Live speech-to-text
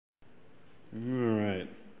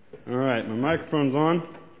microphone's on.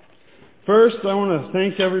 First, I want to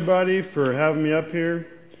thank everybody for having me up here,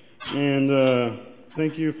 and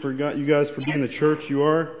thank you guys for being the church you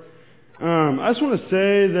are. I just want to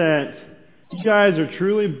say that you guys are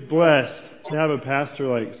truly blessed to have a pastor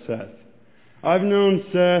like Seth. I've known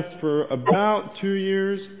Seth for about 2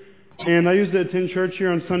 years, and I used to attend church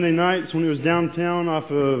here on Sunday nights when he was downtown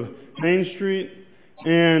off of Main Street.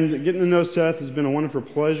 And getting to know Seth has been a wonderful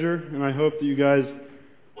pleasure, and I hope that you guys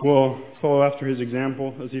will follow after his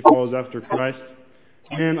example as he follows after Christ.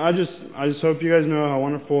 And I just hope you guys know how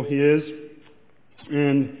wonderful he is,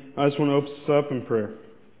 and I just want to open this up in prayer.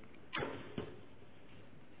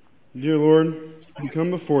 Dear Lord, we come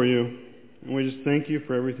before you, and we just thank you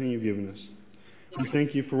for everything you've given us. We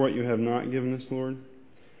thank you for what you have not given us, Lord.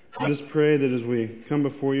 I just pray that as we come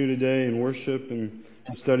before you today in worship and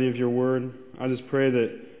study of your word, I just pray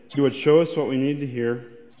that you would show us what we need to hear.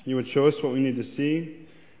 You would show us what we need to see.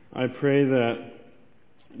 I pray that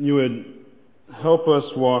you would help us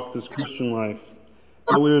walk this Christian life,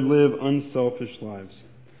 that we would live unselfish lives.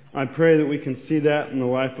 I pray that we can see that in the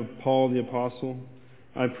life of Paul the Apostle.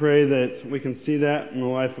 I pray that we can see that in the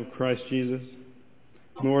life of Christ Jesus.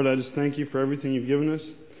 Lord, I just thank you for everything you've given us.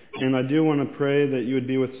 And I do want to pray that you would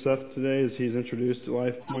be with Seth today as he's introduced to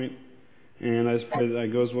Life Point. And I just pray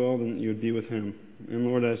that goes well, and you would be with him. And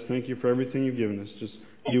Lord, I just thank you for everything you've given us. Just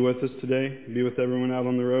be with us today. Be with everyone out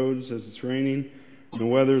on the roads as it's raining and the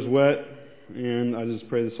weather's wet. And I just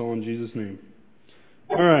pray this all in Jesus' name.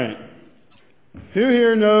 All right. Who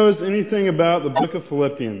here knows anything about the book of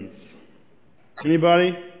Philippians?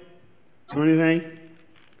 Anybody? Know anything?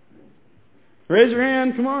 Raise your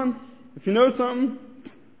hand. Come on. If you know something.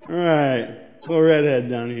 All right. Little redhead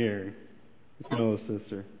down here. It's Noah's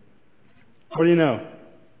sister. What do you know?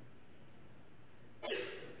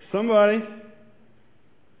 Somebody?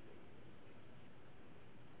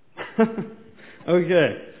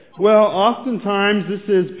 Okay. Well, oftentimes this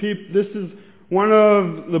is one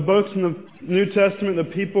of the books in the New Testament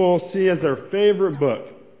that people see as their favorite book.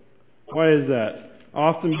 Why is that?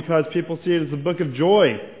 Often because people see it as the book of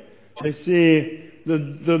joy. They see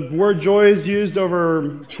the word joy is used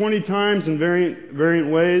over 20 times in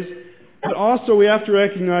variant ways. But also we have to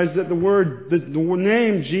recognize that the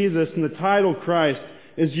name Jesus and the title Christ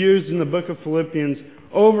is used in the book of Philippians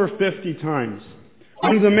over 50 times.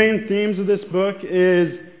 One of the main themes of this book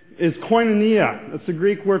is koinonia. That's the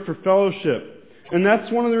Greek word for fellowship. And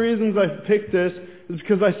that's one of the reasons I picked this, is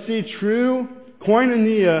because I see true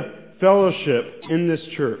koinonia fellowship in this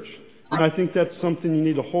church. And I think that's something you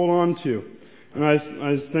need to hold on to. And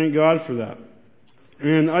I just thank God for that.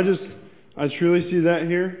 And I truly see that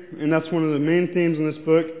here, and that's one of the main themes in this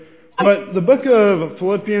book. But the book of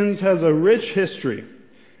Philippians has a rich history.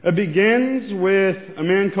 It begins with a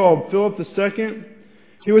man called Philip II.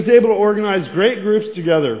 He was able to organize great groups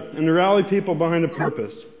together and to rally people behind a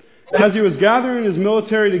purpose. As he was gathering his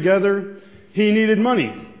military together, he needed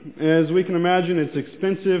money. As we can imagine, it's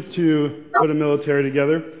expensive to put a military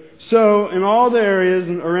together. So in all the areas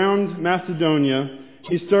around Macedonia,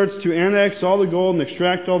 he starts to annex all the gold and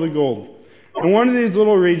extract all the gold. And one of these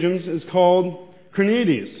little regions is called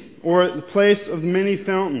Crenides, or the place of many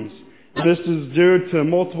fountains. This is due to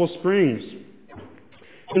multiple springs.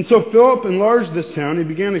 And so Philip enlarged this town. He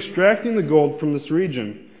began extracting the gold from this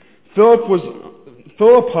region. Philippi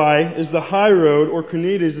is the high road, or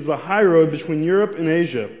Crenides is the high road between Europe and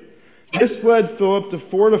Asia. This led Philip to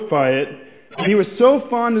fortify it, and he was so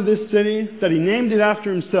fond of this city that he named it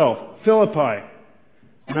after himself, Philippi.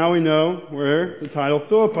 Now we know where the title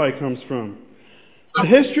Philippi comes from. The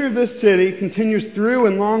history of this city continues through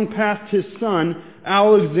and long past his son,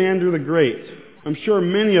 Alexander the Great. I'm sure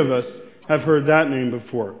many of us have heard that name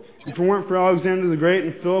before. If it weren't for Alexander the Great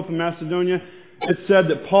and Philip in Macedonia, it's said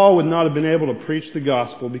that Paul would not have been able to preach the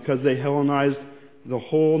gospel because they Hellenized the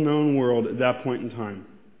whole known world at that point in time.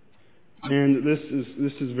 And this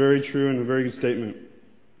is very true and a very good statement.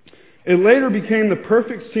 It later became the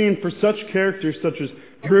perfect scene for such characters such as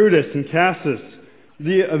Brutus and Cassius,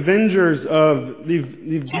 the avengers of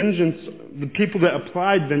the people that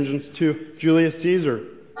applied vengeance to Julius Caesar.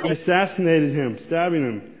 They assassinated him, stabbing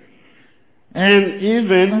him. And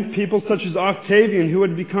even people such as Octavian, who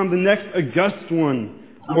would become the next August one,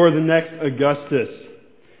 or the next Augustus.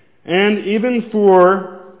 And even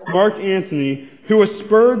for Mark Antony, who was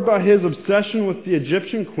spurred by his obsession with the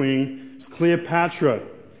Egyptian queen, Cleopatra.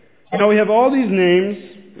 Now we have all these names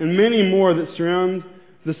and many more that surround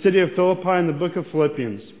the city of Philippi in the book of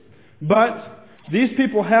Philippians. But these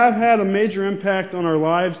people have had a major impact on our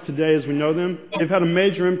lives today as we know them. They've had a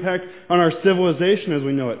major impact on our civilization as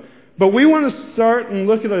we know it. But we want to start and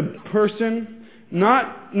look at a person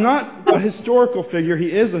Not a historical figure. He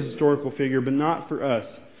is a historical figure, but not for us.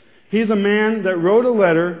 He's a man that wrote a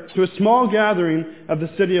letter to a small gathering of the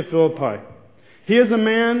city of Philippi. He is a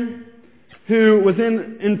man who was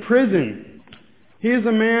in prison. He is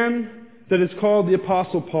a man that is called the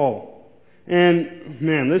Apostle Paul. And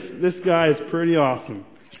man, this guy is pretty awesome.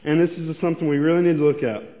 And this is something we really need to look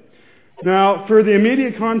at. Now, for the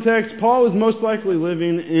immediate context, Paul was most likely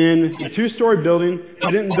living in a 2-story building.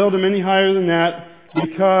 They didn't build him any higher than that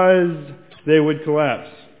because they would collapse.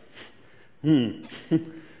 And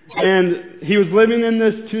he was living in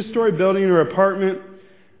this 2-story building or apartment.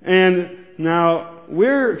 And now,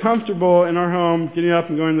 we're comfortable in our home getting up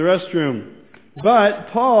and going to the restroom. But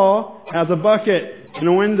Paul has a bucket and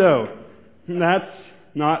a window. And that's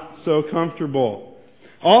not so comfortable.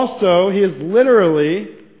 Also, he is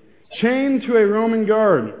literally chained to a Roman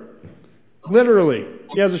guard. Literally.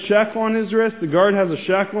 He has a shackle on his wrist. The guard has a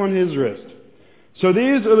shackle on his wrist. So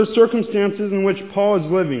these are the circumstances in which Paul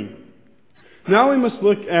is living. Now we must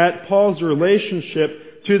look at Paul's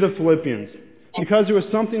relationship to the Philippians, because it was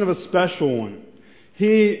something of a special one.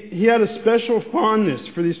 He had a special fondness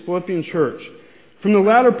for this Philippian church. From the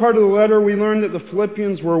latter part of the letter, we learn that the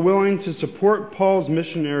Philippians were willing to support Paul's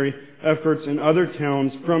missionary efforts in other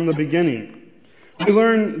towns from the beginning. We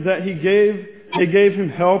learn that they gave him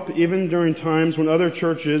help even during times when other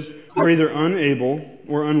churches were either unable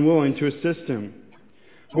or unwilling to assist him.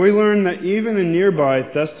 We learn that even in nearby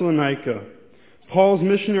Thessalonica, Paul's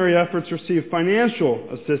missionary efforts received financial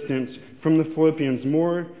assistance from the Philippians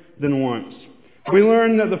more than once. We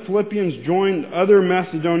learn that the Philippians joined other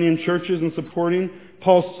Macedonian churches in supporting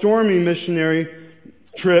Paul's stormy missionary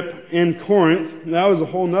trip in Corinth. That was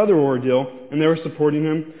a whole other ordeal, and they were supporting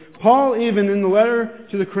him. Paul, even in the letter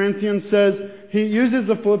to the Corinthians, says he uses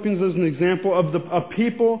the Philippians as an example of a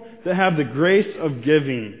people that have the grace of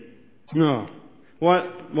giving. No, what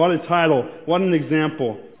a title! What an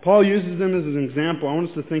example! Paul uses them as an example. I want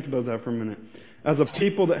us to think about that for a minute. As a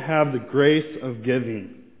people that have the grace of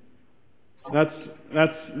giving. That's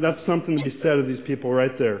something to be said of these people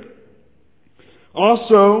right there.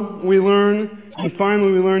 Also, we learn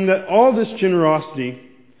that all this generosity,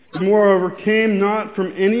 moreover, came not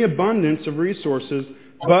from any abundance of resources,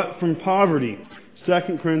 but from poverty.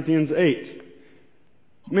 2 Corinthians 8.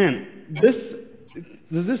 Man,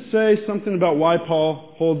 does this say something about why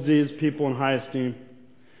Paul holds these people in high esteem?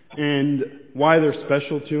 And why they're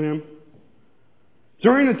special to him?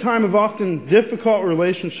 During a time of often difficult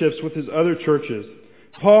relationships with his other churches,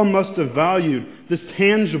 Paul must have valued this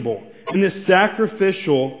tangible and this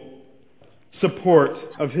sacrificial support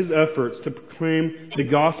of his efforts to proclaim the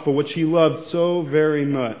gospel, which he loved so very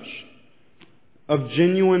much, of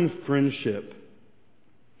genuine friendship.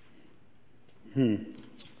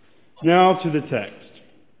 Now to the text.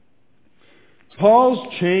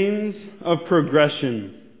 Paul's chains of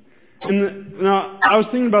progression. Now, I was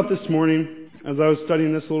thinking about this morning as I was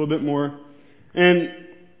studying this a little bit more. And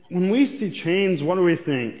when we see chains, what do we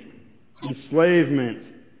think? Enslavement.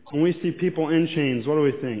 When we see people in chains, what do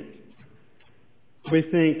we think? We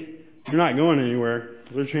think they're not going anywhere.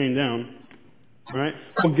 They're chained down. Right?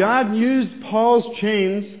 Well, God used Paul's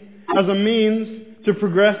chains as a means to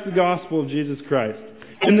progress the gospel of Jesus Christ.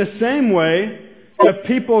 In the same way that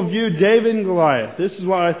people viewed David and Goliath. This is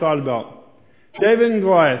what I thought about. David and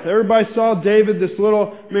Goliath. Everybody saw David, this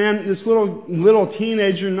little man, this little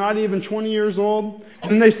teenager, not even 20 years old.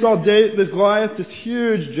 And then they saw this Goliath, this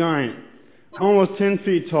huge giant, almost 10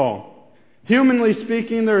 feet tall. Humanly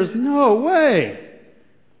speaking, there's no way.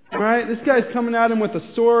 Right? This guy's coming at him with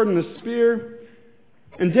a sword and a spear.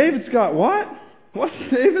 And David's got what? What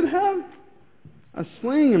does David have? A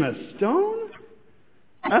sling and a stone?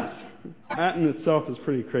 That in itself is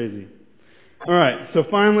pretty crazy. All right, so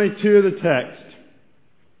finally to the text.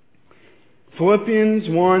 Philippians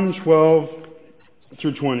 1:12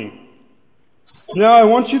 through 20. Now I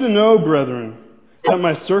want you to know, brethren, that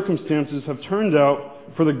my circumstances have turned out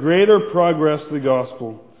for the greater progress of the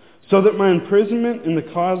gospel, so that my imprisonment in the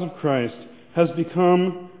cause of Christ has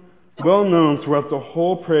become well known throughout the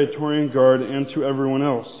whole Praetorian Guard and to everyone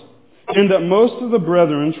else, and that most of the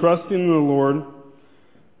brethren, trusting in the Lord,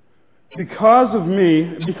 because of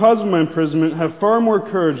my imprisonment, have far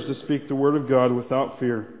more courage to speak the word of God without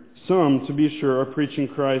fear. Some, to be sure, are preaching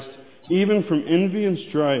Christ, even from envy and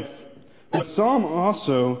strife, but some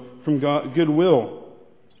also from goodwill.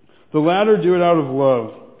 The latter do it out of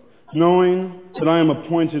love, knowing that I am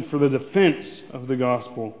appointed for the defense of the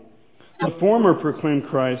gospel. The former proclaim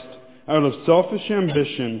Christ out of selfish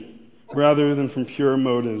ambition rather than from pure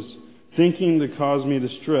motives, thinking to cause me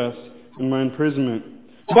distress in my imprisonment.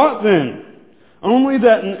 But then, only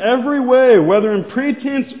that in every way, whether in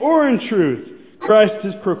pretense or in truth, Christ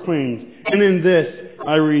is proclaimed. And in this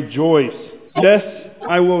I rejoice. Yes,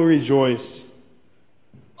 I will rejoice.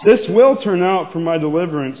 This will turn out for my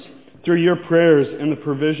deliverance through your prayers and the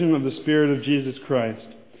provision of the Spirit of Jesus Christ,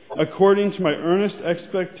 according to my earnest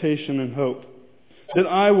expectation and hope, that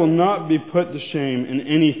I will not be put to shame in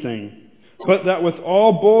anything, but that with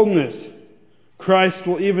all boldness Christ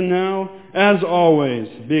will even now, as always,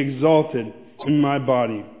 be exalted in my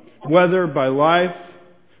body, whether by life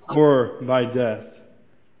or by death.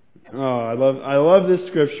 Oh, I love this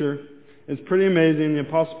scripture. It's pretty amazing. The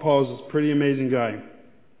Apostle Paul is a pretty amazing guy.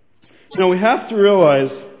 Now we have to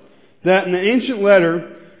realize that in the ancient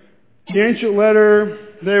letter,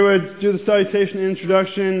 they would do the salutation,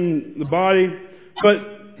 introduction, the body,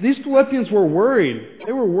 but these Philippians were worried.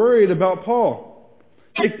 They were worried about Paul.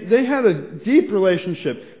 They had a deep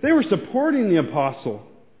relationship. They were supporting the apostle.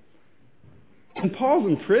 And Paul's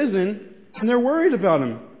in prison, and they're worried about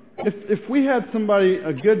him. If we had somebody,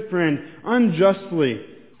 a good friend, unjustly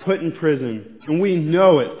put in prison, and we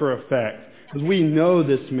know it for a fact, because we know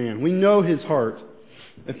this man, we know his heart.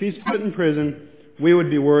 If he's put in prison, we would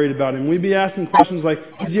be worried about him. We'd be asking questions like,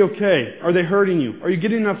 is he okay? Are they hurting you? Are you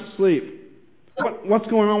getting enough sleep? What's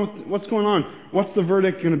going on? What's the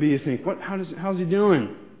verdict going to be, you think? How's he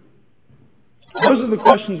doing? Those are the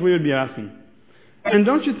questions we would be asking. And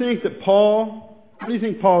don't you think that what do you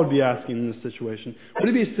think Paul would be asking in this situation?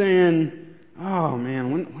 Would he be saying, oh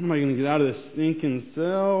man, when am I going to get out of this stinking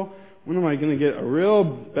cell? When am I going to get a real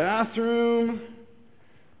bathroom?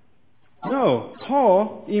 No,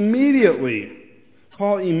 Paul immediately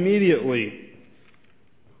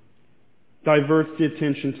diverts the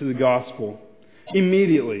attention to the gospel.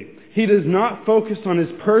 Immediately. He does not focus on his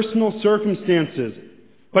personal circumstances,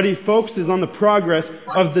 but he focuses on the progress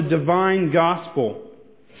of the divine gospel.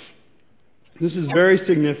 This is very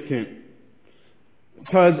significant,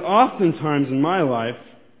 because oftentimes in my life,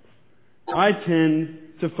 I tend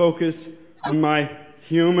to focus on my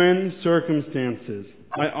human circumstances.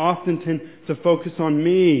 I often tend to focus on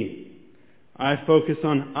me. I focus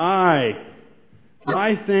on my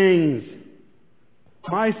things,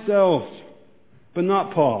 myself, but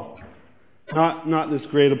not Paul, not this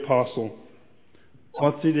great apostle.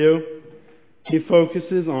 What's he do? He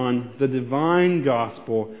focuses on the divine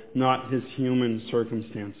gospel, not his human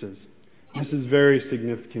circumstances. This is very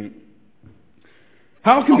significant.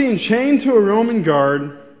 How can being chained to a Roman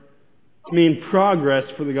guard mean progress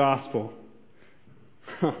for the gospel?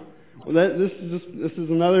 Well, this is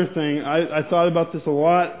another thing. I thought about this a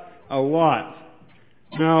lot.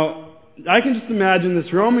 Now, I can just imagine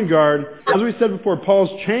this Roman guard, as we said before, Paul's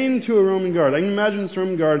chained to a Roman guard. I can imagine this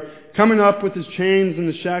Roman guard coming up with his chains and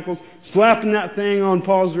the shackles, slapping that thing on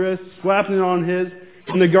Paul's wrist, slapping it on his,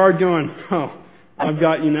 and the guard going, oh, I've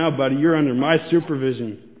got you now, buddy. You're under my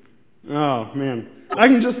supervision. Oh, man. I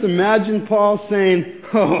can just imagine Paul saying,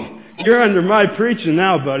 oh, you're under my preaching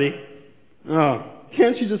now, buddy. Oh,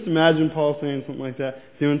 can't you just imagine Paul saying something like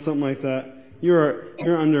that, doing something like that?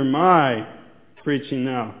 You're under my preaching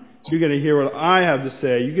now. You got to hear what I have to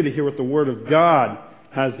say. You got to hear what the Word of God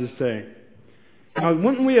has to say. Now,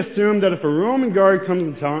 wouldn't we assume that if a Roman guard comes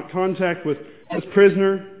in contact with this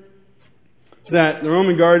prisoner, that the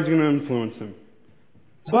Roman guard is going to influence him?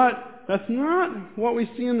 But that's not what we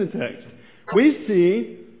see in the text. We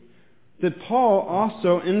see that Paul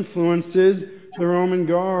also influences the Roman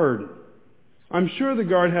guard. I'm sure the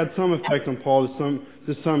guard had some effect on Paul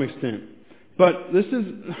to some extent. But this is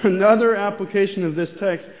another application of this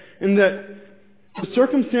text, in that the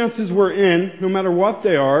circumstances we're in, no matter what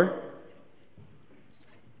they are,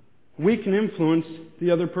 we can influence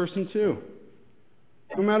the other person too.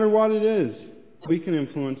 No matter what it is, we can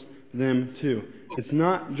influence them too. It's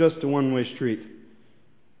not just a one-way street.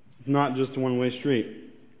 It's not just a one-way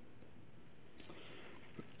street.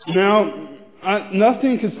 Now,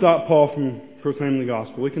 nothing can stop Paul from proclaiming the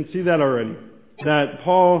gospel. We can see that already. That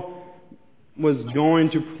Paul was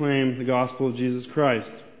going to proclaim the gospel of Jesus Christ.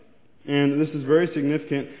 And this is very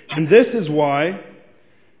significant. And this is why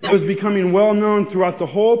it was becoming well known throughout the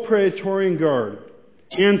whole Praetorian Guard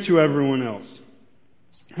and to everyone else.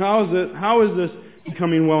 How is this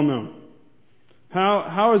becoming well known?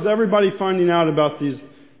 How is everybody finding out about this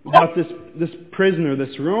prisoner,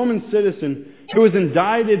 this Roman citizen who was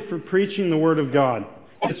indicted for preaching the Word of God?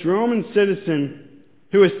 This Roman citizen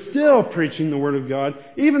who is still preaching the Word of God,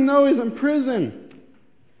 even though he's in prison,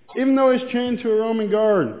 even though he's chained to a Roman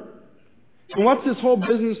guard. And what's all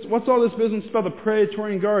this business about the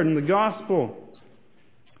Praetorian Guard and the gospel?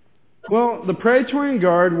 Well, the Praetorian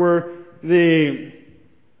Guard were the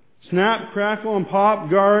Snap, crackle, and pop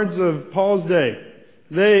guards of Paul's day.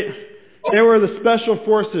 They were the special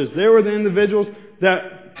forces. They were the individuals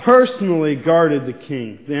that personally guarded the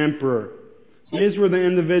king, the emperor. These were the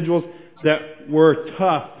individuals that were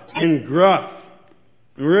tough and gruff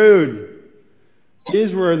and rude.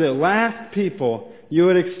 These were the last people you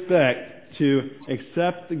would expect to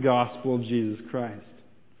accept the gospel of Jesus Christ.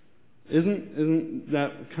 Isn't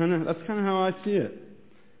that's kind of how I see it.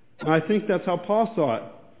 And I think that's how Paul saw it.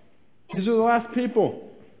 These are the last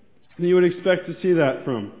people that you would expect to see that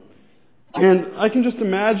from. And I can just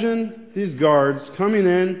imagine these guards coming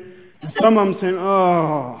in, and some of them saying,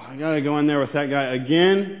 "Oh, I got to go in there with that guy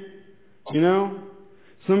again."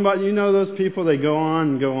 Somebody, those people, they go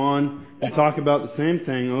on, and talk about the same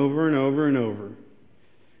thing over and over and over.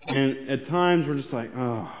 And at times we're just like,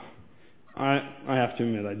 oh, I have to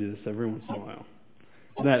admit I do this every once in a while.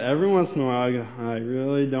 That every once in a while I go, I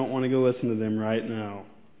really don't want to go listen to them right now.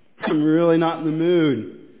 I'm really not in the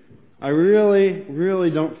mood. I really, really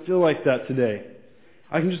don't feel like that today.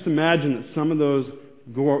 I can just imagine that some of those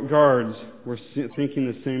guards were thinking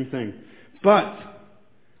the same thing. But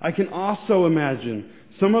I can also imagine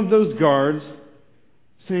some of those guards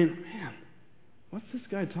saying, man, what's this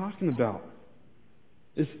guy talking about?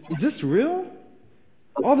 Is this real?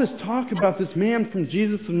 All this talk about this man from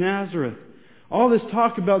Jesus of Nazareth. All this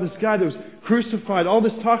talk about this guy that was crucified. All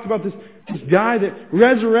this talk about this guy that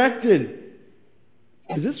resurrected.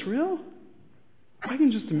 Is this real? I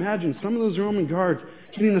can just imagine some of those Roman guards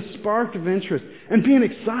getting a spark of interest and being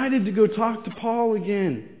excited to go talk to Paul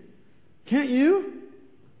again. Can't you?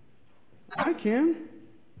 I can.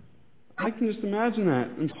 I can just imagine that.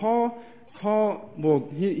 And Paul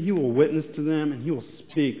he will witness to them and he will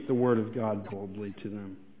speak the word of God boldly to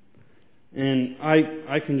them. And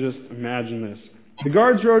I can just imagine this. The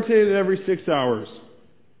guards rotated every 6 hours.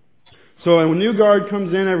 So a new guard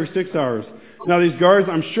comes in every 6 hours. Now these guards,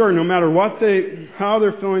 I'm sure, no matter how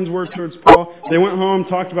their feelings were towards Paul, they went home and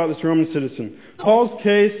talked about this Roman citizen. Paul's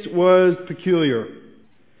case was peculiar.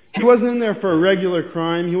 He wasn't in there for a regular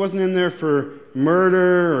crime. He wasn't in there for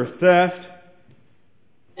murder or theft.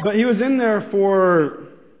 But he was in there for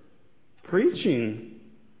preaching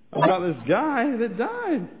about this guy that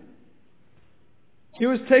died. He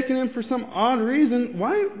was taken in for some odd reason.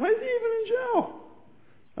 Why is he even in jail?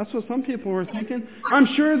 That's what some people were thinking. I'm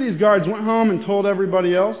sure these guards went home and told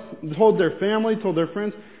everybody else, told their family, told their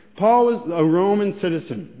friends. Paul was a Roman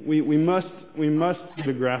citizen. We must get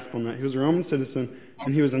a grasp on that. He was a Roman citizen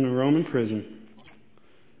and he was in a Roman prison.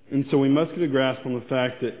 And so we must get a grasp on the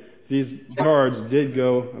fact that these guards did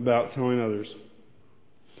go about telling others.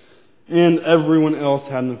 And everyone else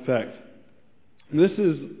had an effect. This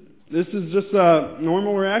is just a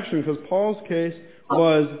normal reaction because Paul's case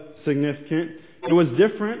was significant. It was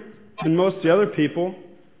different than most of the other people.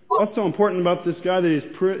 What's so important about this guy that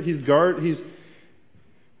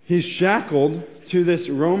he's shackled to this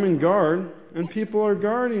Roman guard and people are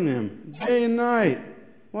guarding him day and night.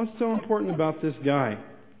 What's so important about this guy?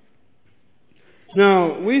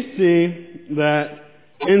 Now, we see that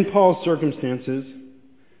in Paul's circumstances,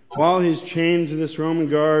 while he's chained to this Roman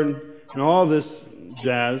guard and all this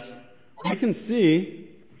jazz, we can see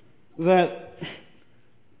that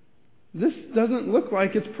this doesn't look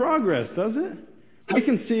like it's progress, does it? We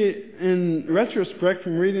can see it in retrospect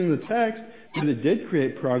from reading the text that it did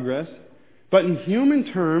create progress. But in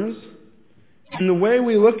human terms, in the way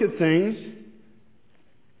we look at things,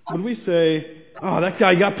 would we say, oh, that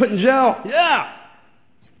guy got put in jail? Yeah!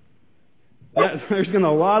 There's going to a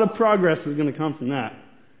lot of progress is going to come from that.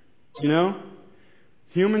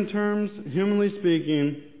 Human terms, humanly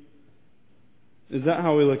speaking, is that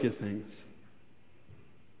how we look at things?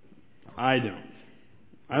 I don't.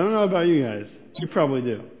 I don't know about you guys. You probably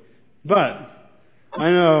do. But I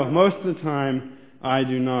know most of the time I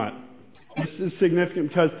do not. This is significant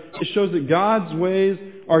because it shows that God's ways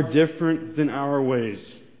are different than our ways.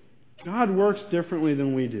 God works differently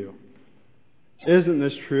than we do. Isn't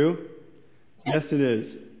this true? Yes, it is.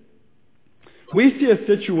 We see a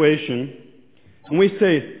situation and we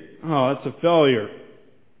say, oh, that's a failure.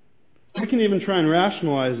 We can even try and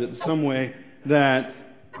rationalize it in some way that,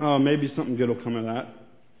 oh, maybe something good will come of that.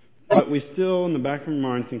 But we still, in the back of our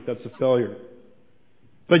mind, think that's a failure.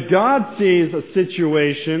 But God sees a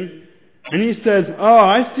situation and He says, oh,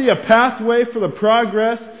 I see a pathway for the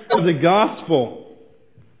progress of the gospel.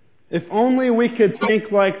 If only we could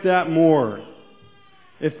think like that more.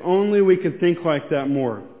 If only we could think like that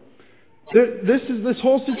more. This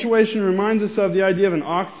whole situation reminds us of the idea of an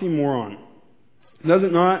oxymoron. Does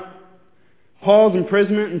it not? Paul's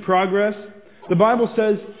imprisonment and progress. The Bible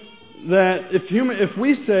says that if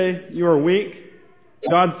we say you are weak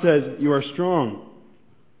God says you are strong.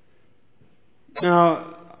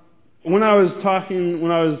 Now, when I was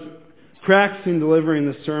practicing delivering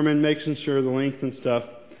the sermon, making sure the length and stuff,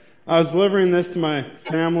 I was delivering this to my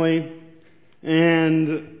family,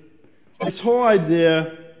 and this whole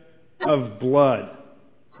idea of blood,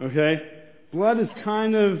 okay? Blood is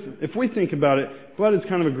kind of, if we think about it, blood is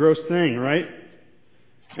kind of a gross thing, right?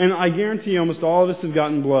 And I guarantee almost all of us have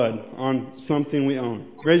gotten blood on something we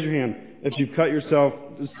own. Raise your hand if you've cut yourself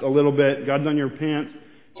just a little bit, got it on your pants,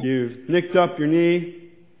 you've nicked up your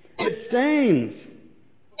knee. It stains.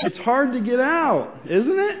 It's hard to get out,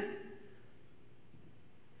 isn't it?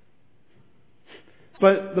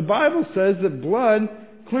 But the Bible says that blood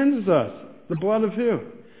cleanses us. The blood of who?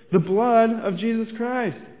 The blood of Jesus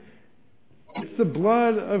Christ. It's the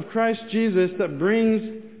blood of Christ Jesus that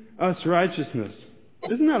brings us righteousness.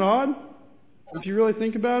 Isn't that odd? If you really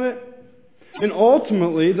think about it. And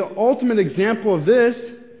ultimately, the ultimate example of this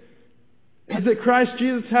is that Christ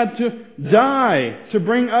Jesus had to die to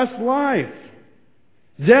bring us life.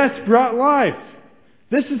 Death brought life.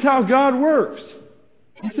 This is how God works.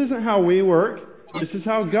 This isn't how we work. This is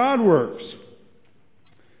how God works.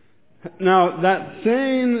 Now, that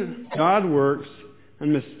saying God works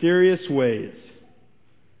in mysterious ways,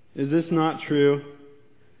 is this not true?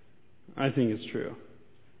 I think it's true.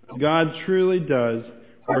 God truly does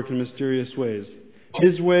work in mysterious ways.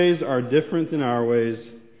 His ways are different than our ways,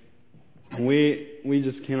 and we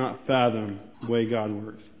just cannot fathom the way God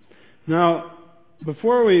works. Now,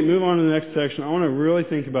 before we move on to the next section, I want to really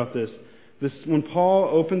think about this. When Paul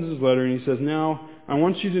opens his letter and he says, "Now, I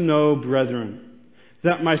want you to know, brethren,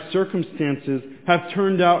 that my circumstances have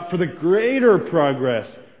turned out for the greater progress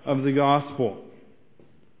of the gospel."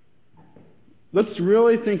 Let's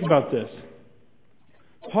really think about this.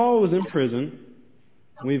 Paul was in prison.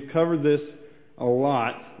 We've covered this a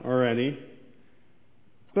lot already.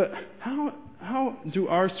 But how do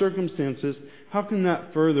our circumstances, how can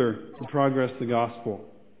that further the progress of the gospel?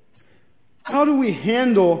 How do we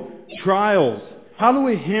handle trials? How do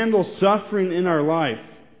we handle suffering in our life?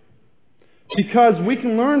 Because we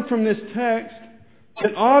can learn from this text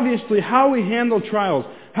that obviously how we handle trials,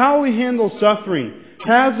 how we handle suffering,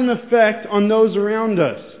 has an effect on those around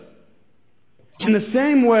us. In the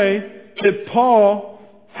same way that Paul,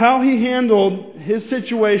 how he handled his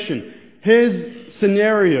situation, his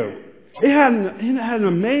scenario, it had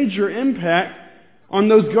a major impact on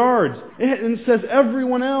those guards. And it says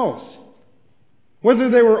everyone else. Whether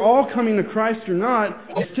they were all coming to Christ or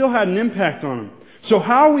not, it still had an impact on them. So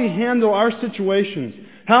how we handle our situations,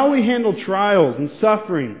 how we handle trials and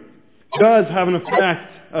suffering, does have an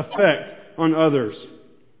effect on others.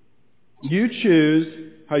 You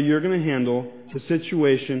choose how you're going to handle the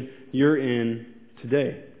situation you're in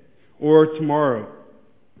today or tomorrow.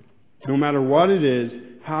 No matter what it is,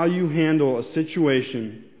 how you handle a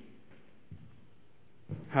situation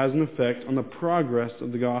has an effect on the progress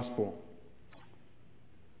of the gospel.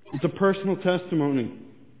 It's a personal testimony.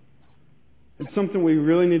 It's something we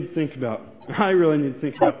really need to think about. I really need to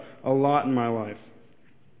think about a lot in my life.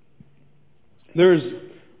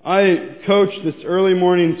 I coach this early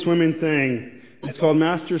morning swimming thing. It's called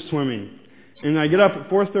Master Swimming. And I get up at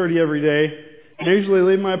 4:30 every day. I usually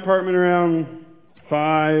leave my apartment around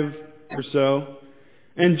 5 or so.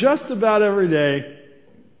 And just about every day,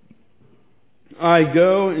 I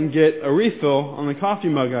go and get a refill on the coffee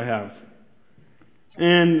mug I have.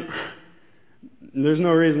 And there's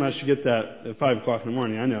no reason I should get that at 5 o'clock in the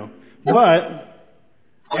morning, I know. But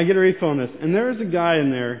I get a refill on this. And there's a guy in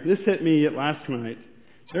there. This hit me last night.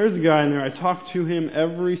 There's a guy in there. I talk to him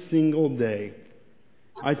every single day.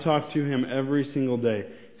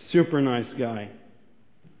 Super nice guy.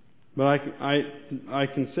 But I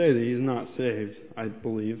can say that he's not saved, I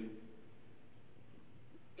believe.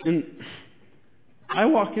 And I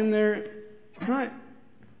walk in there, and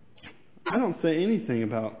I don't say anything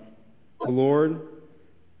about the Lord.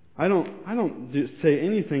 I don't say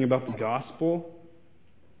anything about the gospel.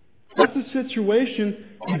 That's the situation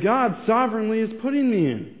God sovereignly is putting me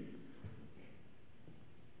in.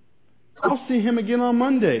 I'll see him again on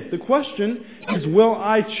Monday. The question is, will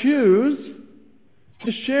I choose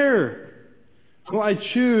to share? Will I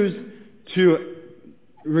choose to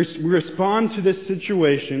respond to this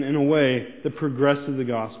situation in a way that progresses the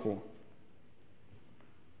gospel?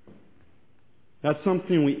 That's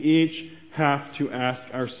something we each have to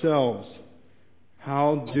ask ourselves.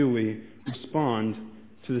 How do we respond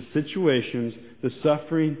to the situations, the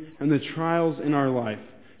suffering, and the trials in our life?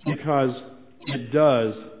 Because it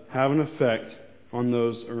does have an effect on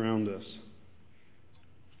those around us.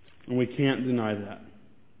 And we can't deny that.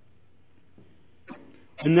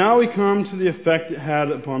 And now we come to the effect it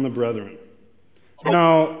had upon the brethren.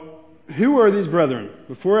 Now, who are these brethren?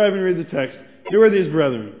 Before I even read the text, who are these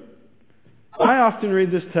brethren? I often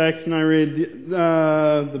read this text and I read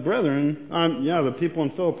the brethren, the people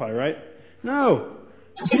in Philippi, right? No,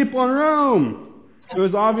 the people in Rome. It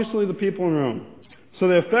was obviously the people in Rome. So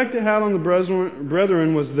the effect it had on the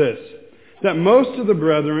brethren was this, that most of the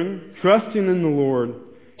brethren, trusting in the Lord,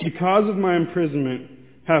 because of my imprisonment,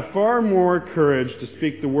 have far more courage to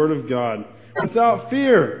speak the word of God without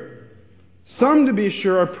fear. Some, to be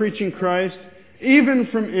sure, are preaching Christ, even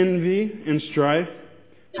from envy and strife,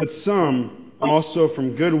 but some also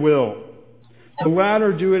from goodwill. The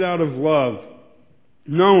latter do it out of love,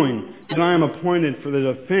 knowing that I am appointed for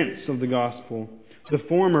the defense of the gospel. The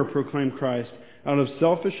former proclaim Christ out of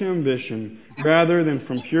selfish ambition rather than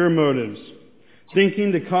from pure motives,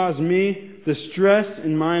 thinking to cause me distress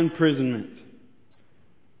in my imprisonment.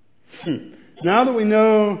 Now that we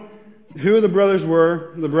know who the brothers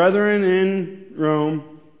were, the brethren in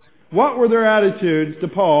Rome, what were their attitudes to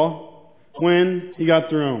Paul when he got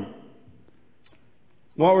to Rome?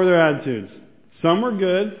 What were their attitudes? Some were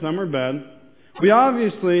good, some were bad. We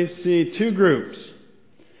obviously see two groups.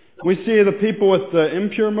 We see the people with the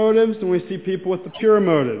impure motives, and we see people with the pure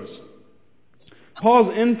motives.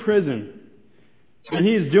 Paul's in prison, and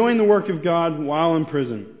he's doing the work of God while in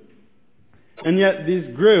prison. And yet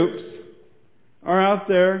these groups are out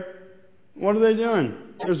there. What are they doing?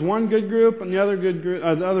 There's one good group and the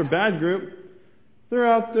other bad group. They're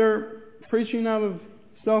out there preaching out of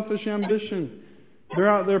selfish ambition. They're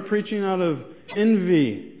out there preaching out of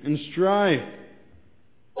envy and strife,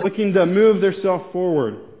 looking to move themselves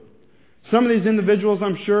forward. Some of these individuals,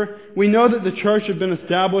 I'm sure, we know that the church had been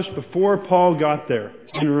established before Paul got there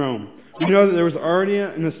in Rome. We know that there was already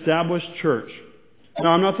an established church.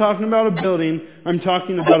 Now, I'm not talking about a building. I'm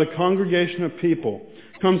talking about a congregation of people.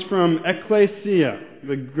 It comes from ecclesia.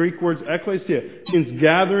 The Greek word ecclesia. It means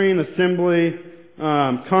gathering, assembly,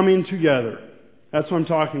 coming together. That's what I'm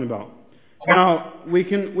talking about. Now, we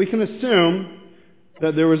can assume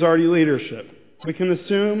that there was already leadership. We can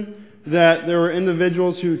assume that there were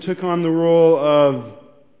individuals who took on the role of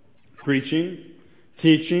preaching,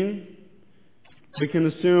 teaching. We can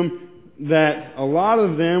assume that a lot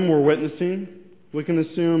of them were witnessing. We can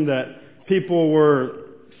assume that people were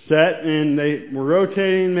set and they were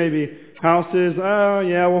rotating, maybe houses. Oh,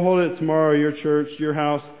 yeah, we'll hold it tomorrow, your church, your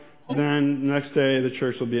house. Then the next day, the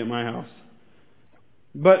church will be at my house.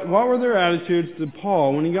 But what were their attitudes to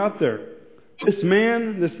Paul when he got there? This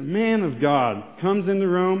man of God comes into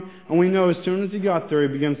Rome, and we know as soon as he got there, he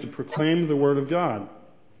begins to proclaim the word of God.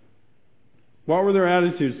 What were their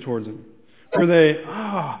attitudes towards him? Were they,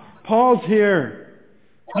 Paul's here,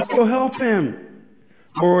 let's go help him?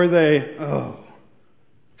 Or were they,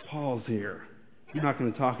 Paul's here, you're not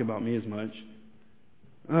going to talk about me as much.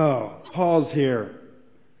 Oh, Paul's here.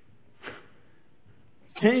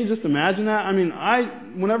 Can't you just imagine that? I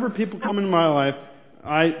mean, whenever people come into my life,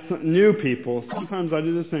 new people, sometimes I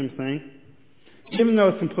do the same thing. Even though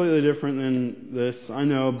it's completely different than this, I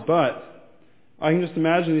know, but I can just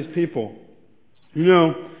imagine these people. You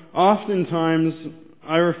know, oftentimes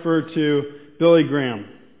I refer to Billy Graham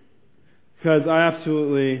because I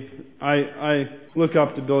look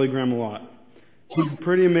up to Billy Graham a lot. He's a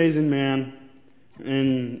pretty amazing man,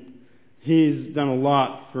 and he's done a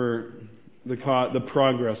lot for the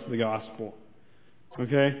progress of the gospel.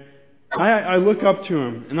 Okay? I look up to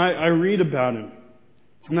him, and I read about him,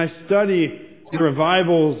 and I study the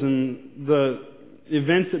revivals and the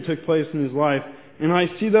events that took place in his life, and I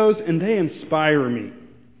see those, and they inspire me.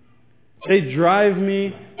 They drive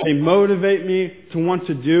me, they motivate me to want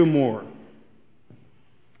to do more.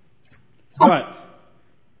 But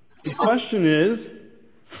the question is,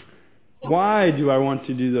 why do I want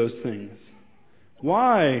to do those things?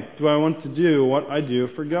 Why do I want to do what I do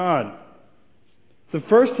for God? The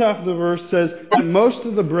first half of the verse says that most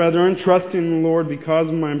of the brethren, trusting in the Lord because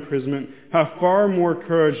of my imprisonment, have far more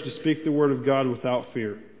courage to speak the word of God without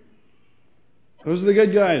fear. Those are the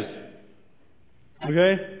good guys.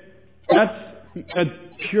 Okay? That's a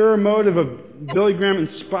pure motive of Billy Graham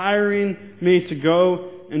inspiring me to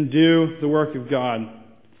go and do the work of God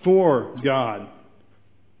for God.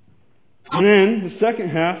 And then the second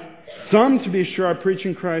half, some, to be sure, are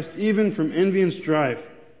preaching Christ even from envy and strife.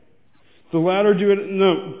 The latter do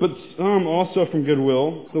it, but some also from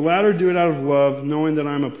goodwill. The latter do it out of love, knowing that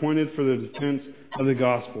I am appointed for the defense of the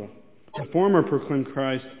gospel. The former proclaim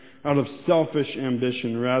Christ out of selfish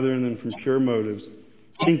ambition rather than from pure motives,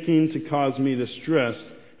 thinking to cause me distress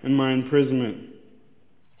in my imprisonment.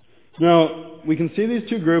 Now, we can see these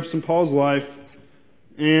two groups in Paul's life,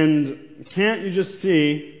 and can't you just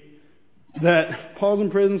see that Paul's in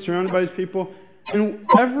prison, surrounded by these people, and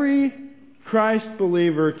every Christ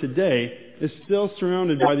believer today is still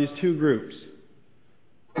surrounded by these two groups.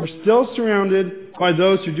 We're still surrounded by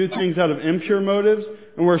those who do things out of impure motives,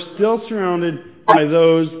 and we're still surrounded by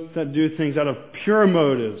those that do things out of pure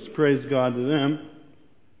motives. Praise God to them.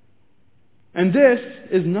 And this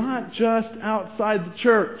is not just outside the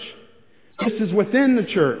church. This is within the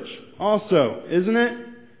church also, isn't it?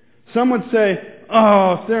 Some would say,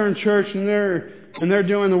 oh, if they're in church and they're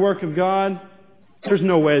doing the work of God, there's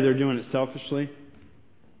no way they're doing it selfishly.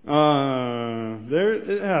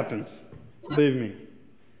 It happens. Believe me.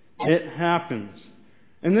 It happens.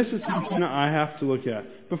 And this is something that I have to look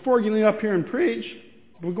at. Before getting up here and preach,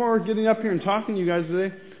 before getting up here and talking to you guys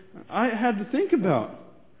today, I had to think about,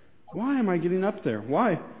 why am I getting up there?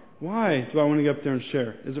 Why do I want to get up there and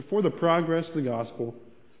share? Is it for the progress of the gospel?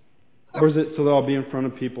 Or is it so that I'll be in front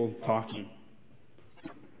of people talking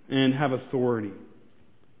and have authority?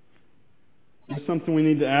 It's something we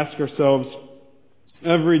need to ask ourselves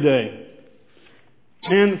every day.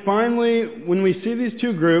 And finally, when we see these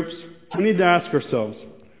two groups, we need to ask ourselves,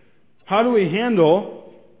 how do we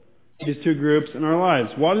handle these two groups in our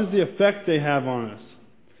lives? What is the effect they have on us?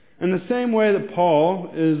 In the same way that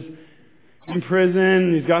Paul is in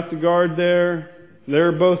prison, he's got the guard there,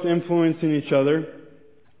 they're both influencing each other.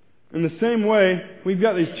 In the same way, we've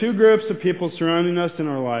got these two groups of people surrounding us in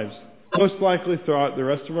our lives. Most likely throughout the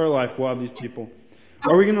rest of our life, we'll have these people.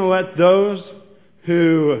 Are we going to let those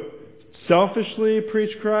who selfishly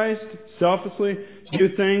preach Christ, selfishly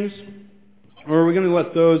do things, or are we going to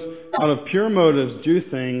let those out of pure motives do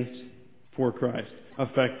things for Christ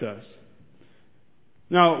affect us?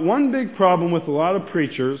 Now, one big problem with a lot of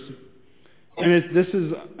preachers, and this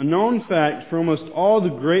is a known fact for almost all the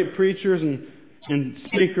great preachers and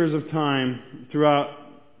speakers of time throughout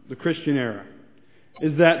the Christian era,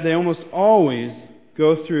 is that they almost always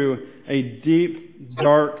go through a deep,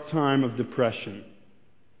 dark time of depression.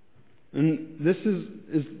 And this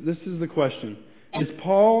is the question. Is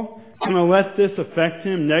Paul going to let this affect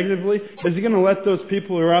him negatively? Is he going to let those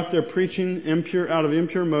people who are out there preaching out of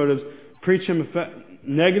impure motives preach him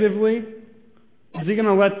negatively? Is he going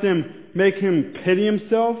to let them make him pity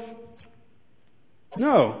himself?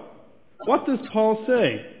 No. What does Paul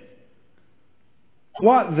say?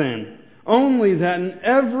 What then? Only that in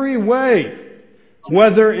every way,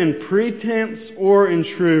 whether in pretense or in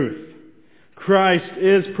truth, Christ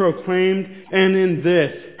is proclaimed, and in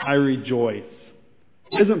this I rejoice.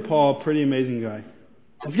 Isn't Paul a pretty amazing guy?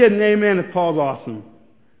 Let's get an amen if Paul's awesome.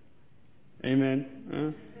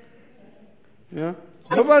 Amen? Yeah?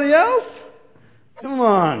 Nobody else? Come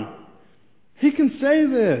on. He can say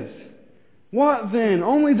this. What then?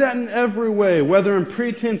 Only that in every way, whether in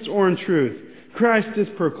pretense or in truth, Christ is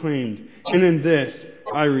proclaimed, and in this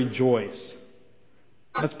I rejoice.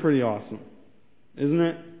 That's pretty awesome, isn't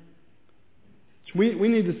it? We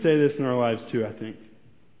need to say this in our lives too, I think.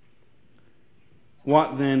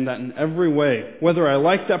 What then? That in every way, whether I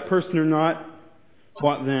like that person or not,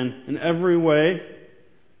 what then? In every way,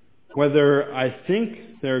 whether I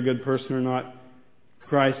think they're a good person or not,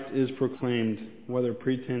 Christ is proclaimed, whether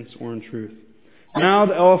pretense or in truth. Now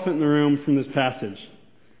the elephant in the room from this passage.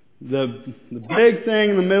 The big thing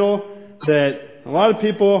in the middle that a lot of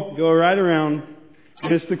people go right around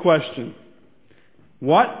is the question.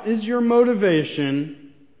 What is your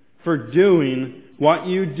motivation for doing what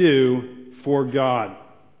you do for God?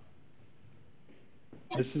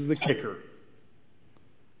 This is the kicker.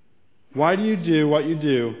 Why do you do what you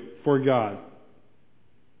do for God?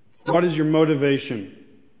 What is your motivation?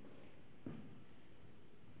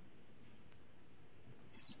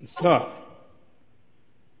 It's tough.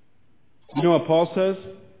 You know what Paul says?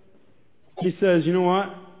 He says, you know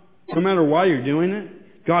what? No matter why you're doing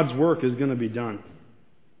it, God's work is going to be done.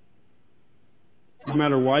 No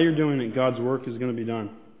matter why you're doing it, God's work is going to be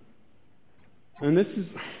done. And this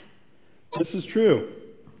is true.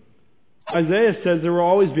 Isaiah says there will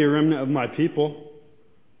always be a remnant of my people.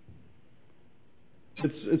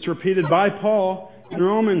 It's repeated by Paul in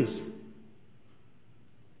Romans.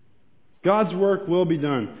 God's work will be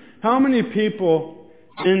done. How many people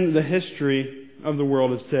in the history of the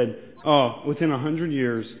world have said, within 100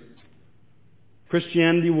 years,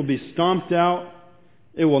 Christianity will be stomped out.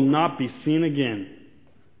 It will not be seen again.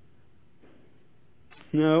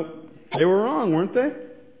 No, they were wrong, weren't they?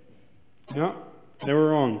 No, they were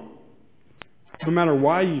wrong. No matter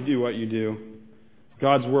why you do what you do,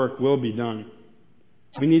 God's work will be done.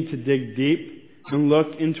 We need to dig deep and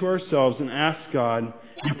look into ourselves and ask God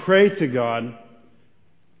and pray to God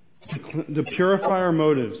to purify our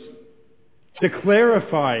motives to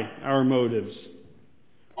clarify our motives.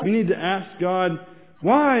 We need to ask God,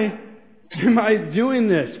 why am I doing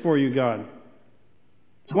this for you, God?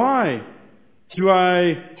 Why do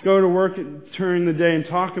I go to work during the day and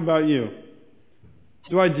talk about you?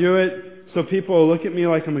 Do I do it so people will look at me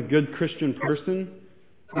like I'm a good Christian person?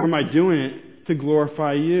 Or am I doing it to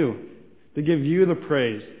glorify you, to give you the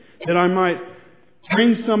praise, that I might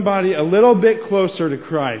bring somebody a little bit closer to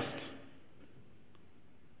Christ?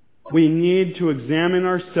 We need to examine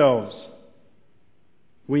ourselves.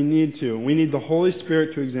 We need the Holy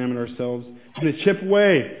Spirit to examine ourselves and to chip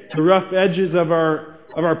away the rough edges of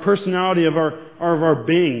our personality, of our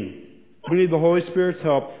being. We need the Holy Spirit's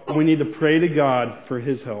help, and we need to pray to God for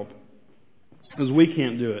His help, because we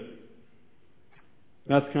can't do it.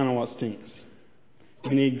 That's kind of what stinks.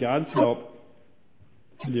 We need God's help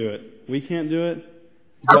to do it. We can't do it,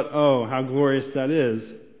 but oh, how glorious that is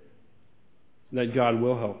that God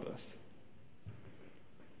will help us.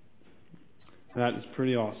 That is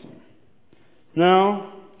pretty awesome.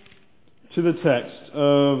 Now, to the text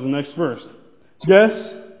of the next verse. Yes,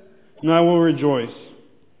 and I will rejoice,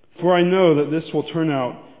 for I know that this will turn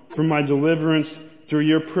out for my deliverance through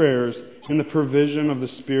your prayers and the provision of the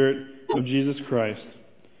Spirit of Jesus Christ,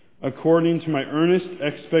 according to my earnest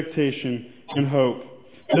expectation and hope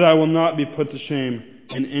that I will not be put to shame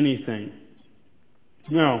in anything.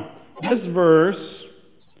 Now, this verse,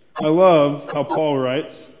 I love how Paul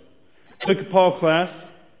writes. I took a Paul class,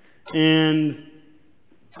 and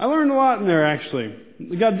I learned a lot in there, actually.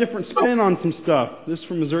 We got a different spin on some stuff. This is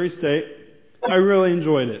from Missouri State. I really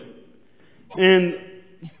enjoyed it. And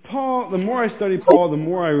Paul, the more I study Paul, the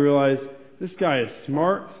more I realize this guy is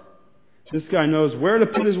smart. This guy knows where to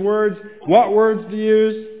put his words, what words to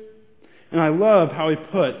use. And I love how he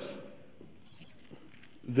puts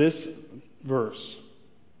this verse.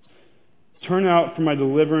 Turn out for my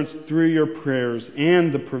deliverance through your prayers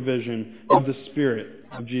and the provision of the Spirit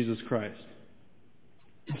of Jesus Christ.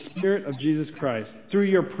 The Spirit of Jesus Christ, through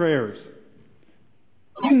your prayers.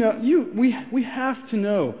 We have to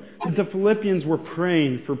know that the Philippians were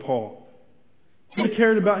praying for Paul. They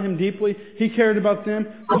cared about him deeply. He cared about them.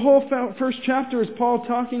 The whole first chapter is Paul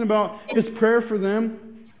talking about his prayer for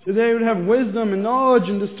them, that they would have wisdom and knowledge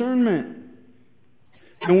and discernment.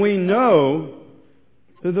 And we know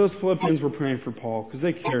that those Philippians were praying for Paul because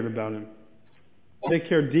they cared about him. They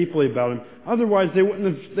cared deeply about him. Otherwise, they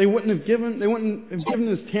wouldn't have given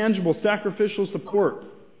this tangible, sacrificial support.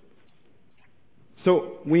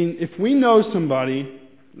 So if we know somebody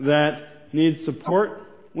that needs support,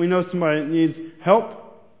 we know somebody that needs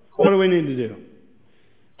help, what do we need to do?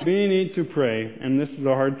 We need to pray, and this is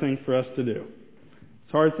a hard thing for us to do. It's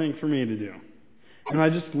a hard thing for me to do. And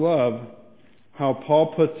I just love how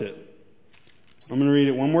Paul puts it. I'm going to read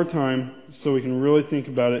it one more time so we can really think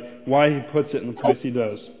about it, why he puts it in the place he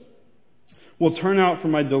does. Will turn out for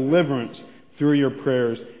my deliverance through your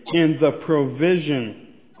prayers and the provision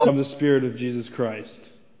of the Spirit of Jesus Christ.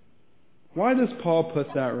 Why does Paul put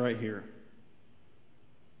that right here?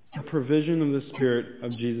 The provision of the Spirit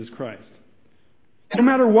of Jesus Christ. No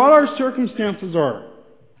matter what our circumstances are,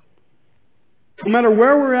 no matter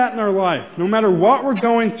where we're at in our life, no matter what we're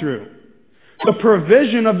going through, the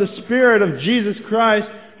provision of the Spirit of Jesus Christ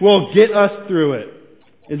will get us through it.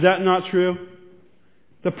 Is that not true?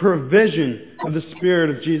 The provision of the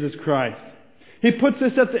Spirit of Jesus Christ. He puts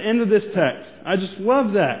this at the end of this text. I just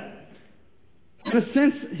love that. In a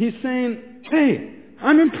sense, he's saying, hey,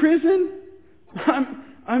 I'm in prison.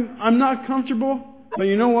 I'm not comfortable. But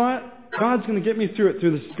you know what? God's going to get me through it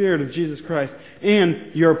through the Spirit of Jesus Christ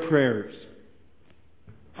and your prayers.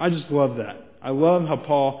 I just love that. I love how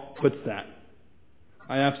Paul puts that.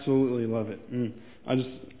 I absolutely love it.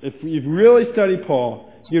 If you've really studied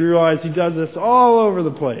Paul, you'd realize he does this all over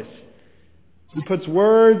the place. He puts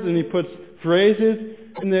words and he puts phrases,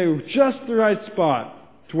 and they're just the right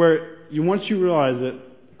spot to where once you realize it,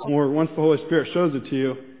 or once the Holy Spirit shows it to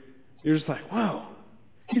you, you're just like, wow,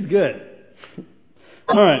 he's good.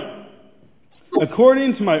 All right.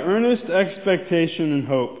 According to my earnest expectation and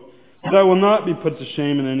hope, that I will not be put to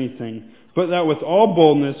shame in anything, but that with all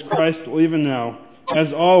boldness Christ will even now, as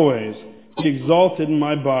always, be exalted in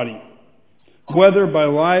my body, whether by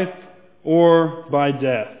life or by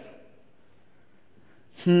death.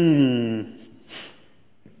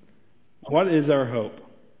 What is our hope?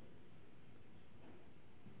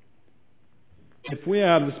 If we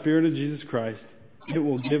have the Spirit of Jesus Christ, it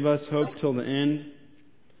will give us hope till the end,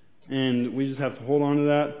 and we just have to hold on to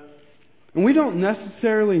that. And we don't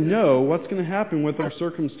necessarily know what's going to happen with our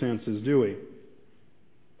circumstances, do we?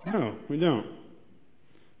 No, we don't.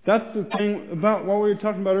 That's the thing about what we were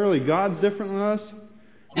talking about earlier. God's different than us.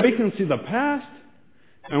 We can see the past,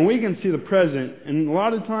 and we can see the present, and a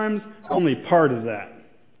lot of times, only part of that.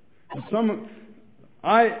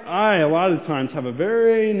 I a lot of times have a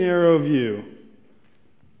very narrow view.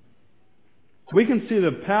 We can see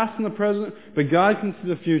the past and the present, but God can see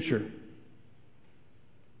the future.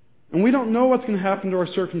 And we don't know what's going to happen to our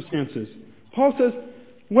circumstances. Paul says,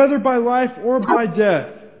 whether by life or by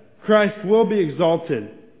death, Christ will be exalted.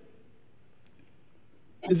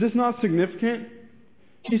 Is this not significant?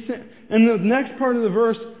 And the next part of the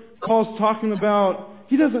verse, Paul's talking about,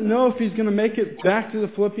 he doesn't know if he's going to make it back to the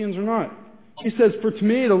Philippians or not. He says, for to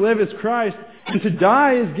me to live is Christ, and to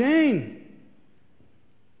die is gain.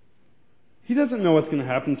 He doesn't know what's going to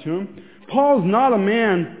happen to him. Paul's not a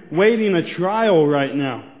man waiting a trial right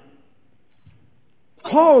now.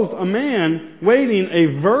 Paul's a man waiting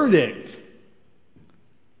a verdict,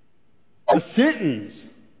 a sentence.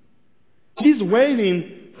 He's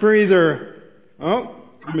waiting for either, oh,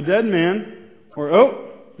 I'm a dead man, or,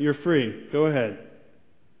 oh, you're free. Go ahead.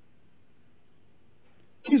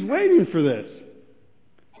 He's waiting for this.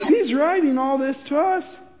 He's writing all this to us.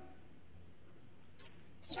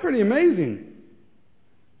 It's pretty amazing.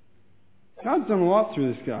 God's done a lot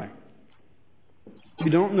through this guy. We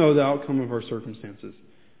don't know the outcome of our circumstances.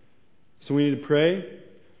 So we need to pray,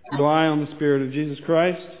 rely on the Spirit of Jesus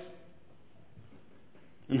Christ,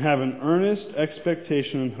 and have an earnest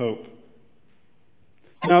expectation and hope.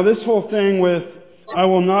 Now this whole thing with, I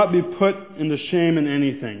will not be put into shame in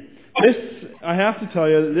anything. This, I have to tell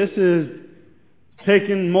you, this is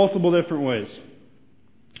taken multiple different ways.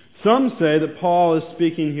 Some say that Paul is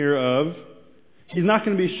speaking here of, he's not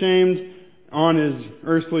going to be shamed on his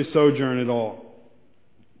earthly sojourn at all.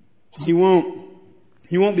 He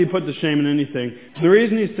won't be put to shame in anything. The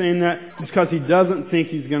reason he's saying that is because he doesn't think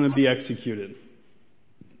he's going to be executed.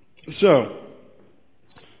 So,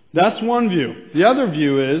 that's one view. The other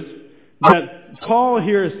view is that Paul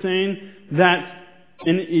here is saying that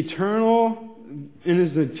in his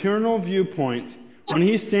eternal viewpoint, when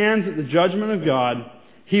he stands at the judgment of God,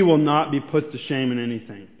 he will not be put to shame in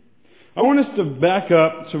anything. I want us to back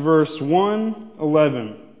up to verse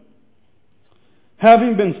 1:11.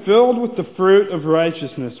 Having been filled with the fruit of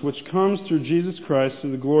righteousness, which comes through Jesus Christ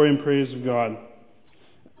to the glory and praise of God.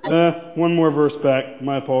 One more verse back,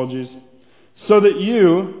 my apologies. So that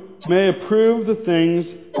you may approve the things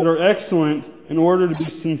that are excellent in order to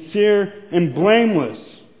be sincere and blameless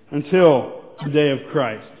until the day of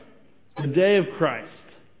Christ. The day of Christ.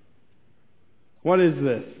 What is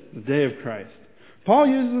this? The day of Christ. Paul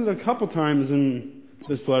uses it a couple times in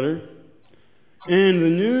this letter. In the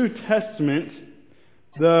New Testament,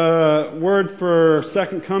 the word for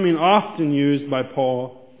second coming often used by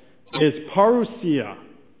Paul is parousia.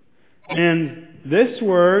 And this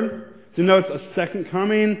word denotes a second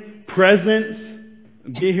coming, presence,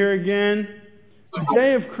 be here again. The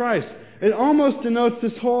day of Christ. It almost denotes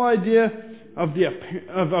this whole idea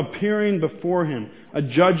of appearing before Him, a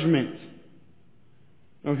judgment.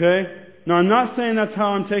 Okay? Now, I'm not saying that's how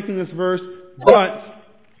I'm taking this verse, but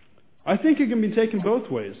I think it can be taken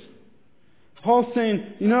both ways. Paul's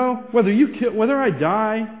saying, whether I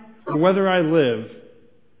die or whether I live,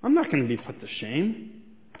 I'm not going to be put to shame.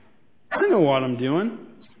 I know what I'm doing.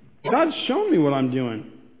 God's shown me what I'm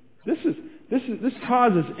doing. This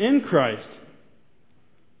cause is in Christ.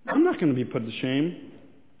 I'm not going to be put to shame.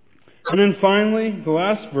 And then finally, the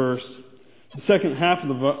last verse, the second half of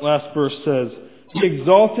the last verse says, "Be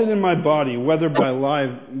exalted in my body, whether by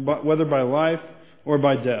life or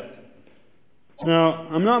by death." Now,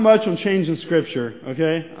 I'm not much on changing Scripture,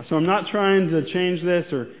 okay? So I'm not trying to change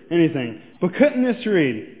this or anything. But couldn't this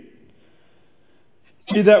read,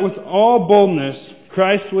 "See that with all boldness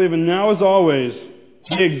Christ will even now as always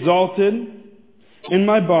be exalted in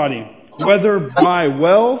my body, whether by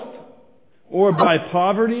wealth or by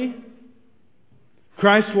poverty.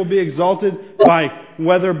 Christ will be exalted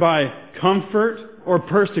whether by comfort or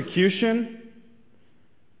persecution,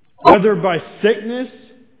 whether by sickness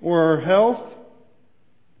or health."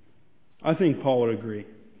 I think Paul would agree.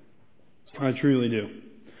 I truly do.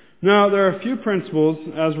 Now, there are a few principles,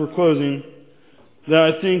 as we're closing, that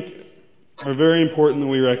I think are very important that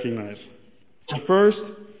we recognize. The first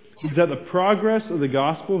is that the progress of the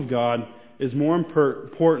gospel of God is more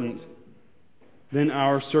important than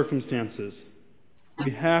our circumstances.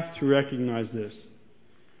 We have to recognize this.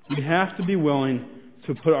 We have to be willing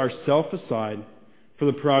to put ourselves aside for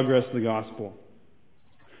the progress of the gospel.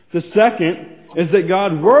 The second is that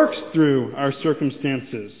God works through our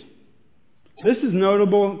circumstances. This is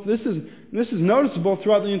notable. This is noticeable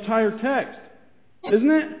throughout the entire text,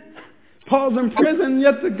 isn't it? Paul's in prison,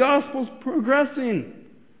 yet the gospel's progressing.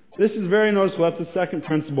 This is very noticeable. That's the second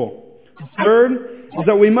principle. The third is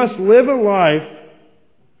that we must live a life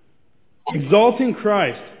exalting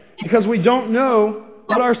Christ because we don't know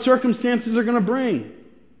what our circumstances are going to bring.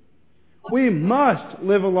 We must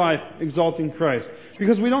live a life exalting Christ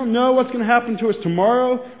because we don't know what's going to happen to us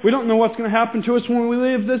tomorrow. We don't know what's going to happen to us when we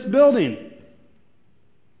leave this building.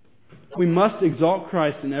 We must exalt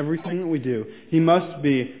Christ in everything that we do. He must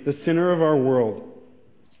be the center of our world.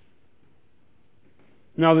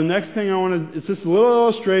 Now the next thing it's just a little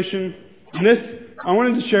illustration. And I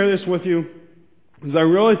wanted to share this with you because I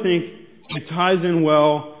really think it ties in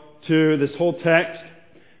well to this whole text.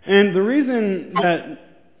 And the reason that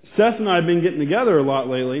Seth and I have been getting together a lot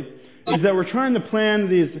lately is that we're trying to plan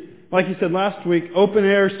these, like he said last week, open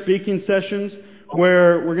air speaking sessions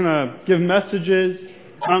where we're going to give messages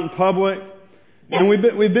out in public. And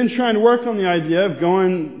we've been trying to work on the idea of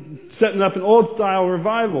setting up an old style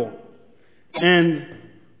revival. And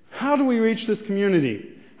how do we reach this community?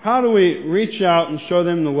 How do we reach out and show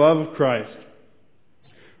them the love of Christ?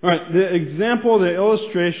 All right, the example, the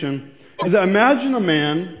illustration is that imagine a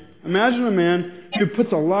man who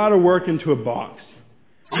puts a lot of work into a box.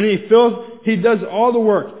 And he does all the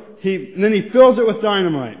work. Then he fills it with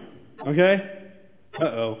dynamite. Okay?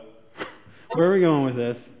 Uh-oh. Where are we going with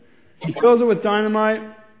this? He fills it with dynamite,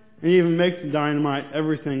 and he even makes the dynamite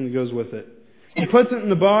everything that goes with it. He puts it in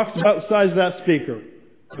the box about the size of that speaker.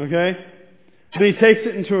 Okay? Then he takes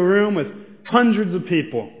it into a room with hundreds of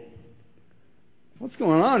people. What's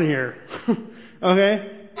going on here?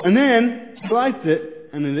 Okay? And then he lights it,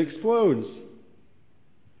 and it explodes.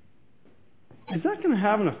 Is that going to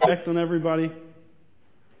have an effect on everybody?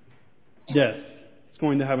 Yes, it's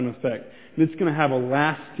going to have an effect. And it's going to have a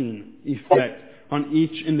lasting effect on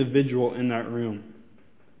each individual in that room.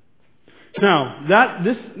 Now,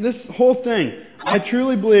 this whole thing, I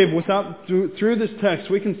truly believe through this text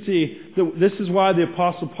we can see that this is why the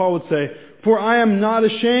Apostle Paul would say, "For I am not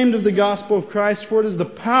ashamed of the gospel of Christ, for it is the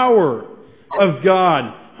power of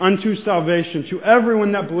God unto salvation to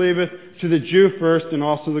everyone that believeth, to the Jew first and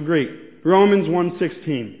also the Greek." Romans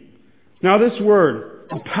 1:16. Now this word,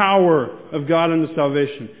 the power of God unto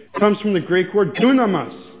salvation, comes from the Greek word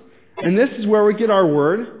dunamis. And this is where we get our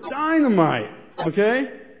word dynamite. Okay?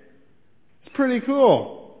 It's pretty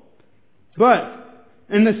cool. But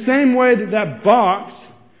in the same way that box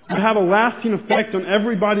would have a lasting effect on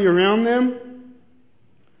everybody around them,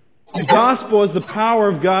 the gospel is the power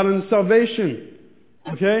of God unto salvation.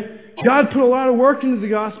 Okay? God put a lot of work into the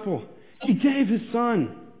gospel. He gave His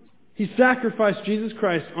Son. He sacrificed Jesus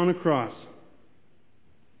Christ on a cross.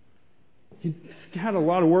 He had a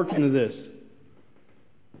lot of work into this.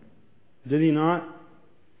 Did He not?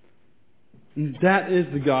 And that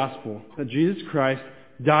is the gospel. That Jesus Christ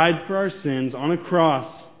died for our sins on a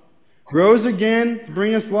cross, rose again to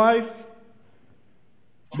bring us life.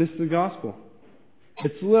 This is the gospel.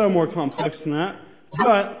 It's a little more complex than that,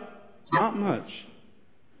 but not much.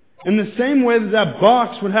 In the same way that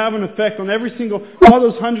box would have an effect on all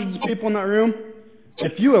those hundreds of people in that room,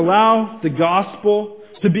 if you allow the gospel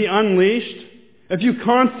to be unleashed, if you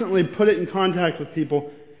constantly put it in contact with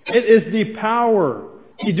people, it is the power,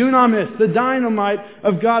 the dunamis, the dynamite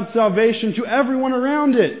of God's salvation to everyone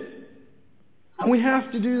around it. And we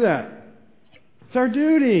have to do that. It's our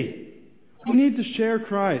duty. We need to share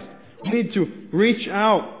Christ. We need to reach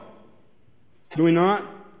out. Do we not?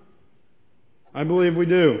 I believe we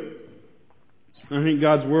do. I think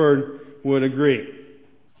God's Word would agree.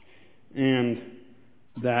 And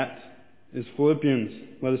that is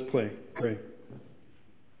Philippians. Let us pray.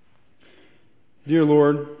 Dear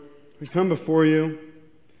Lord, we come before You,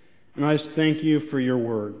 and I just thank You for Your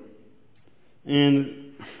Word.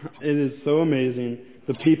 And it is so amazing,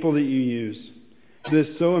 the people that You use. It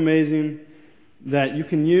is so amazing that You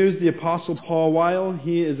can use the Apostle Paul while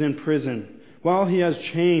he is in prison, while he has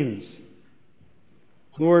chains.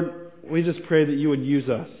 Lord, we just pray that You would use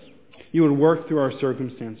us. You would work through our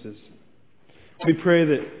circumstances. We pray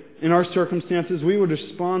that in our circumstances we would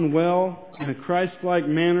respond well in a Christ-like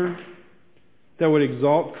manner that would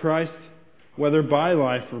exalt Christ, whether by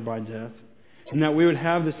life or by death, and that we would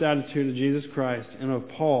have this attitude of Jesus Christ and of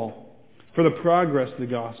Paul for the progress of the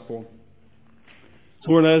gospel.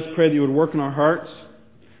 Lord, I just pray that You would work in our hearts.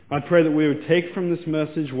 I pray that we would take from this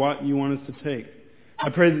message what You want us to take. I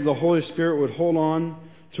pray that the Holy Spirit would hold on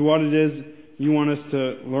to what it is You want us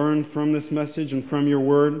to learn from this message and from Your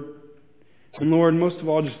Word. And Lord, most of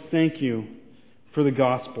all, just thank You for the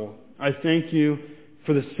gospel. I thank You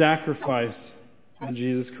for the sacrifice that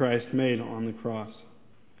Jesus Christ made on the cross.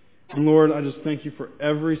 And Lord, I just thank You for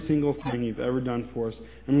every single thing You've ever done for us.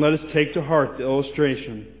 And let us take to heart the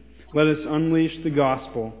illustration Let us unleash the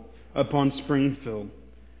gospel upon Springfield.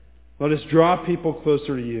 Let us draw people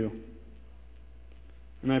closer to you.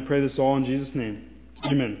 And I pray this all in Jesus' name.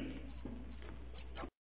 Amen.